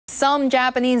Some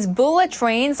Japanese bullet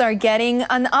trains are getting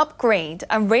an upgrade.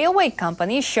 A railway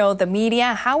company showed the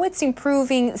media how it's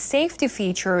improving safety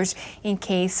features in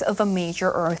case of a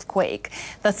major earthquake.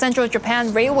 The Central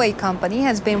Japan Railway Company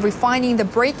has been refining the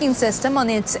braking system on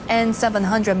its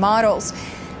N700 models.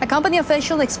 A company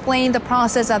official explained the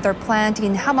process at their plant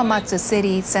in Hamamatsu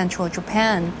City, Central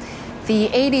Japan. The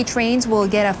 80 trains will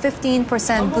get a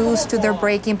 15% boost to their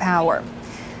braking power.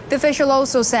 The official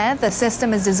also said the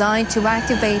system is designed to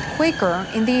activate quicker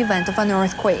in the event of an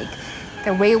earthquake.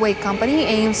 The railway company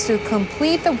aims to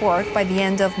complete the work by the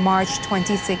end of March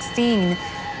 2016.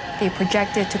 They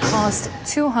project it to cost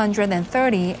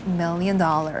 $230 million.